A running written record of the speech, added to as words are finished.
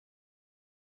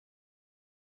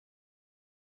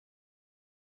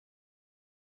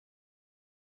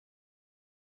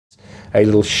a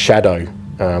little shadow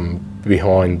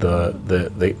behind the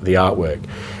artwork.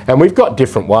 And we've got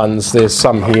different ones. There's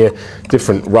some here,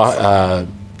 different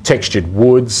textured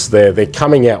woods. They're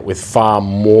coming out with far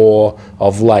more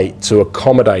of late to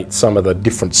accommodate some of the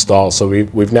different styles. So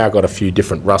we've now got a few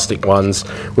different rustic ones.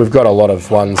 We've got a lot of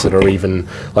ones that are even,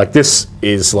 like this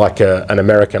is like an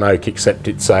American oak, except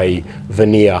it's a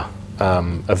veneer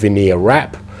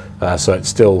wrap. So it's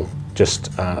still just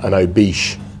an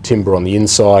obèche timber on the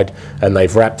inside, and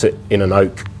they've wrapped it in an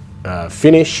oak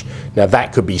finish. Now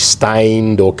that could be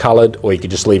stained or coloured, or you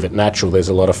could just leave it natural. There's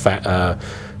a lot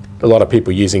of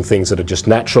people using things that are just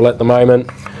natural at the moment,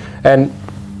 and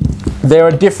there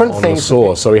are different things. The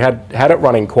saw, so we had it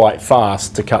running quite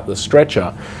fast to cut the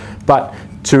stretcher, but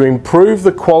to improve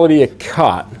the quality of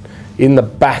cut in the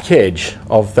back edge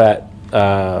of that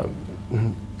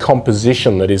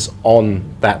composition that is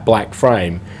on that black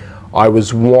frame, I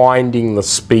was winding the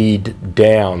speed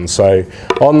down. So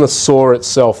on the saw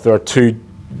itself, there are two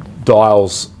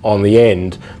dials on the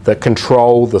end that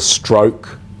control the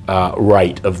stroke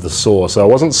rate of the saw. So I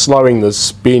wasn't slowing the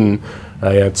spin.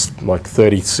 It's like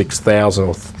 36,000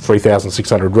 or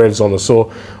 3,600 revs on the saw.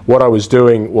 What I was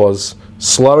doing was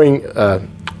slowing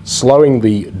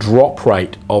the drop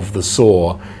rate of the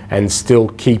saw and still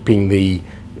keeping the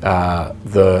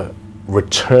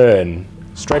return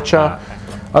stretcher.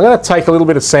 I'm going to take a little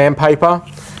bit of sandpaper,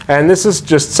 and this is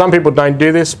just, some people don't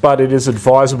do this, but it is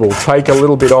advisable. Take a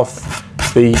little bit off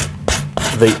the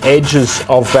edges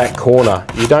of that corner.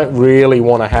 You don't really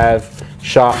want to have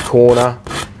sharp corner,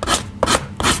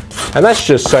 and that's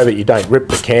just so that you don't rip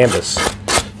the canvas.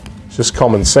 It's just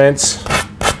common sense,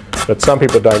 but some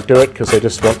people don't do it because they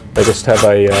just have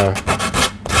a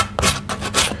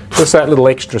just that little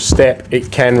extra step. It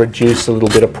can reduce a little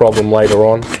bit of problem later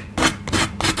on.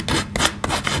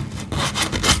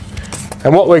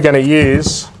 And what we're going to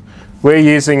use, we're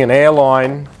using an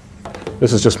Airline.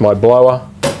 This is just my blower.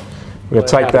 We're going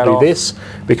to take that off. Do this,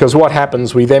 because what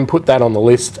happens, we then put that on the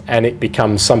list and it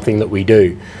becomes something that we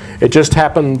do. It just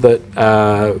happened that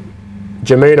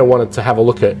Jamuna wanted to have a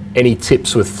look at any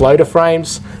tips with floater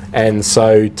frames, and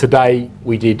so today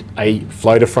we did a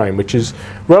floater frame, which is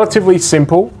relatively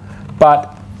simple,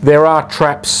 but there are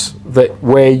traps that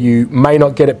where you may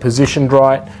not get it positioned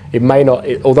right. It may not,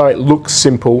 although it looks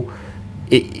simple,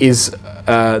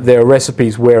 there are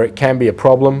recipes where it can be a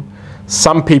problem.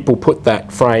 Some people put that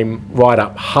frame right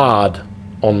up hard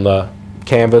on the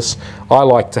canvas. I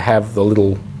like to have the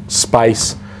little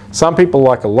space. Some people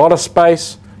like a lot of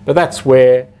space, but that's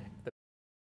where